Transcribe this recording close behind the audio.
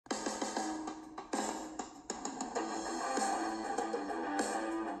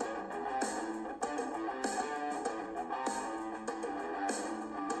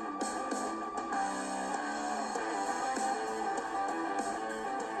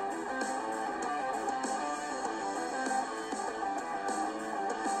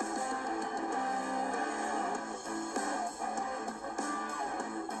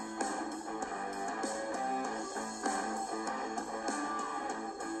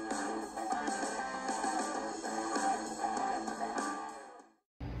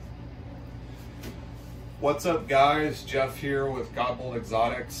What's up, guys? Jeff here with Godbold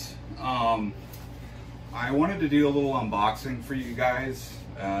Exotics. I wanted to do a little unboxing for you guys.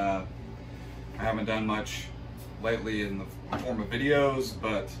 I haven't done much lately in the form of videos,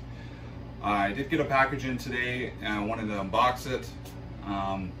 but I did get a package in today and I wanted to unbox it.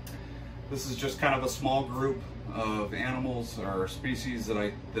 This is just kind of a small group of animals or species that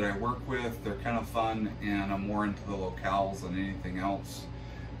I work with. They're kind of fun, and I'm more into the locales than anything else.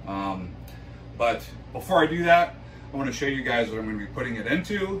 But before I do that, I want to show you guys what I'm going to be putting it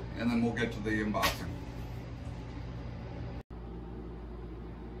into, and then we'll get to the unboxing.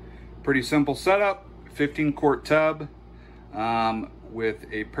 Pretty simple setup, 15-quart tub with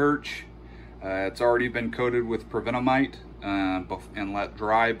a perch. It's already been coated with prevenamite and let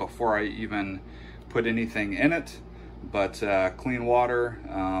dry before I even put anything in it. But clean water,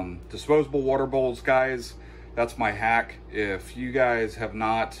 disposable water bowls, guys. That's my hack. If you guys have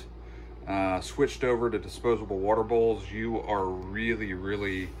not switched over to disposable water bowls, you are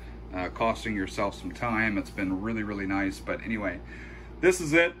really costing yourself some time. It's been really nice. But anyway, this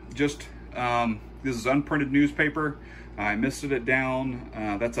is it. Just this is unprinted newspaper. I misted it down.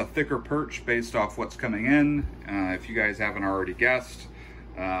 That's a thicker perch based off what's coming in. If you guys haven't already guessed,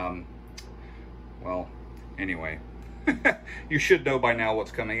 well, anyway, you should know by now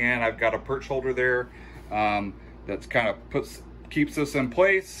what's coming in. I've got a perch holder there that's kind of keeps this in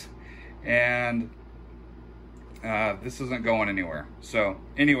place, and this isn't going anywhere. So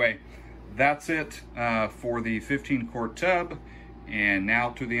anyway, that's it for the 15-quart tub, and now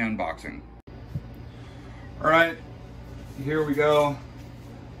to the unboxing. All right, here we go.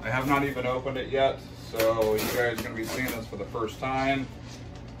 I have not even opened it yet, so you guys are going to be seeing this for the first time.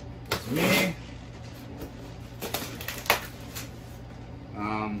 It's me.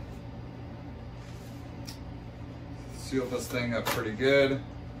 Sealed this thing up pretty good.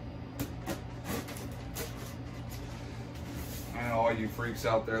 I know all you freaks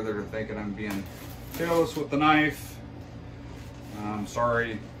out there that are thinking I'm being careless with the knife. I'm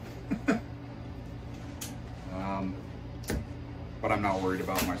sorry. But I'm not worried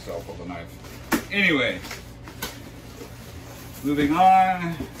about myself with a knife. Anyway, moving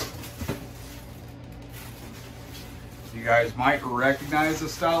on. You guys might recognize the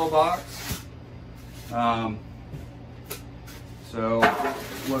style box. So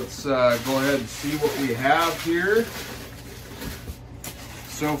let's go ahead and see what we have here.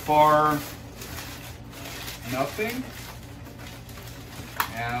 So far, nothing.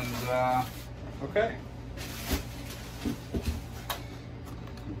 And okay.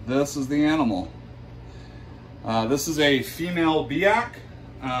 This is the animal. This is a female biak.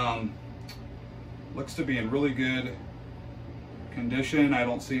 Looks to be in really good condition. I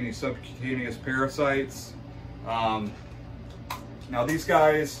don't see any subcutaneous parasites. Now these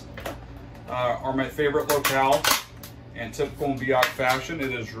guys are my favorite locale. In typical biak fashion,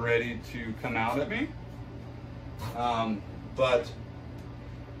 it is ready to come out at me. But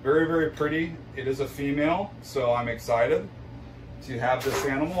very pretty. It is a female, so I'm excited to have this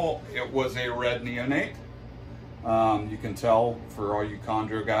animal. It was a red neonate. You can tell for all you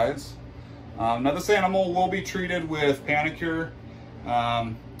chondro guys. Now this animal will be treated with Panicure.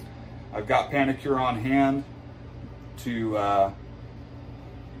 I've got Panicure on hand to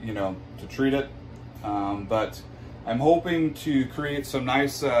to treat it, but I'm hoping to create some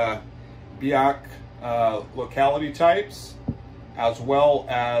nice biak locality types, as well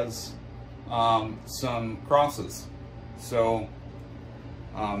as some crosses. So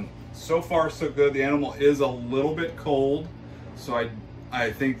so far so good. The animal is a little bit cold, so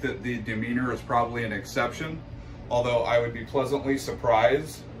I think that the demeanor is probably an exception, although I would be pleasantly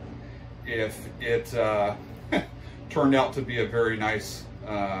surprised if it turned out to be a very nice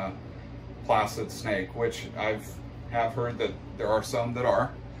placid snake, which have heard that there are some that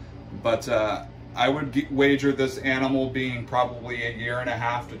are. But I would wager this animal being probably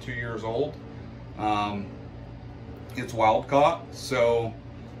 1.5 to 2 years old. It's wild caught, so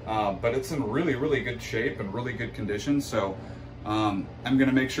but it's in really good shape and really good condition. So I'm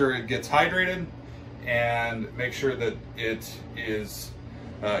gonna make sure it gets hydrated and make sure that it is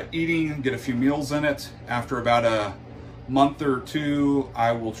eating, get a few meals in it. After about a month or two,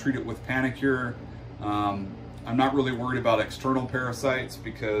 I will treat it with Panicure. I'm not really worried about external parasites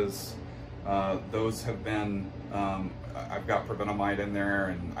because those have been, I've got prevenamite in there,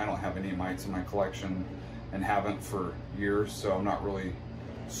 and I don't have any mites in my collection and haven't for years, so I'm not really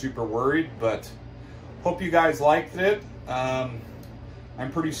super worried. But hope you guys liked it. I'm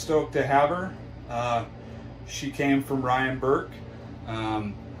pretty stoked to have her. She came from Ryan Burke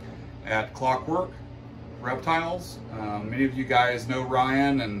at Clockwork Reptiles. Many of you guys know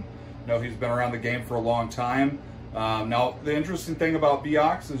Ryan, and know he's been around the game for a long time. Now, the interesting thing about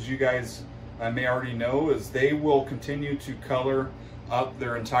Beox, as you guys may already know, is they will continue to color up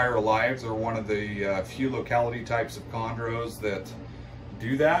their entire lives. They're one of the few locality types of chondros that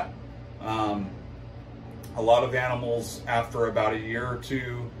do that. A lot of animals, after about a year or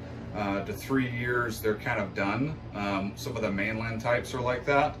 2 to 3 years, they're kind of done. Some of the mainland types are like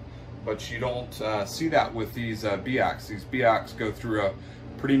that, but you don't see that with these Beox. These Beox go through a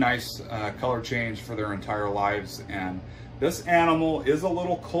pretty nice color change for their entire lives. And this animal is a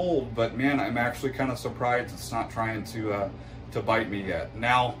little cold, but man, I'm actually kind of surprised it's not trying to bite me yet.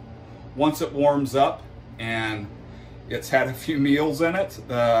 Now, once it warms up and it's had a few meals in it,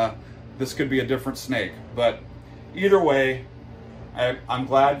 this could be a different snake. But either way, I'm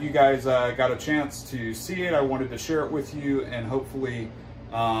glad you guys got a chance to see it. I wanted to share it with you, and hopefully,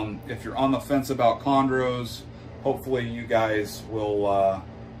 if you're on the fence about chondros, hopefully you guys will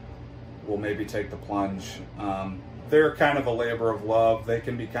maybe take the plunge. They're kind of a labor of love. They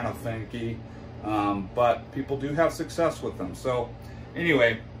can be kind of finicky, but people do have success with them. So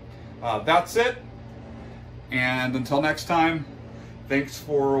anyway, that's it. And until next time, thanks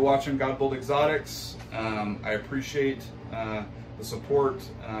for watching Godbold Exotics. I appreciate the support.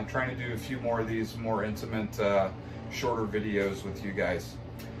 I'm trying to do a few more of these more intimate, shorter videos with you guys.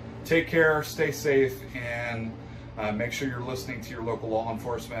 Take care, stay safe, and make sure you're listening to your local law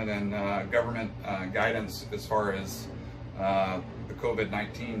enforcement and government guidance as far as the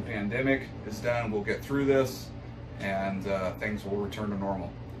COVID-19 pandemic is done. We'll get through this, and things will return to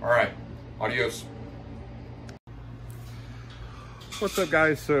normal. All right, adios. What's up,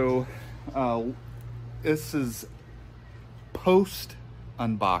 guys? So this is post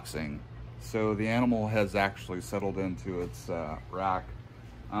unboxing. So the animal has actually settled into its rack.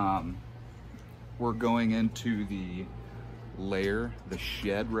 We're going into the lair, the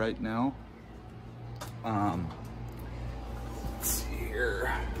shed right now. Let's see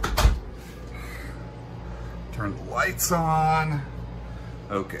here. Turn the lights on.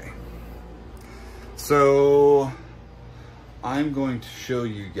 Okay. So I'm going to show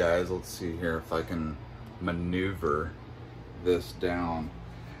you guys, let's see here if I can maneuver this down.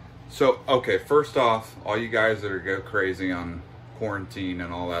 So, okay, first off, all you guys that are go crazy on quarantine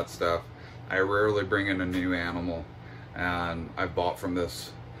and all that stuff, I rarely bring in a new animal, and I've bought from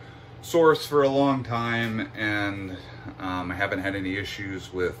this source for a long time, and I haven't had any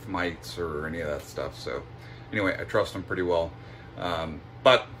issues with mites or any of that stuff. So anyway, I trust them pretty well.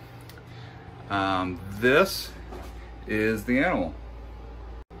 But this is the animal.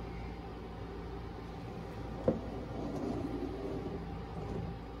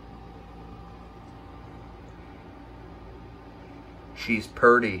 She's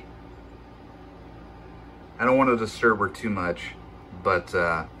purty. I don't want to disturb her too much, but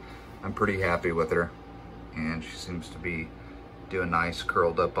I'm pretty happy with her, and she seems to be doing nice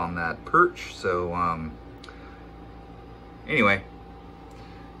curled up on that perch. So anyway,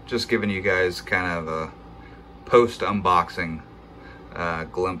 just giving you guys kind of a post unboxing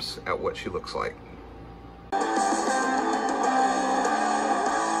glimpse at what she looks like.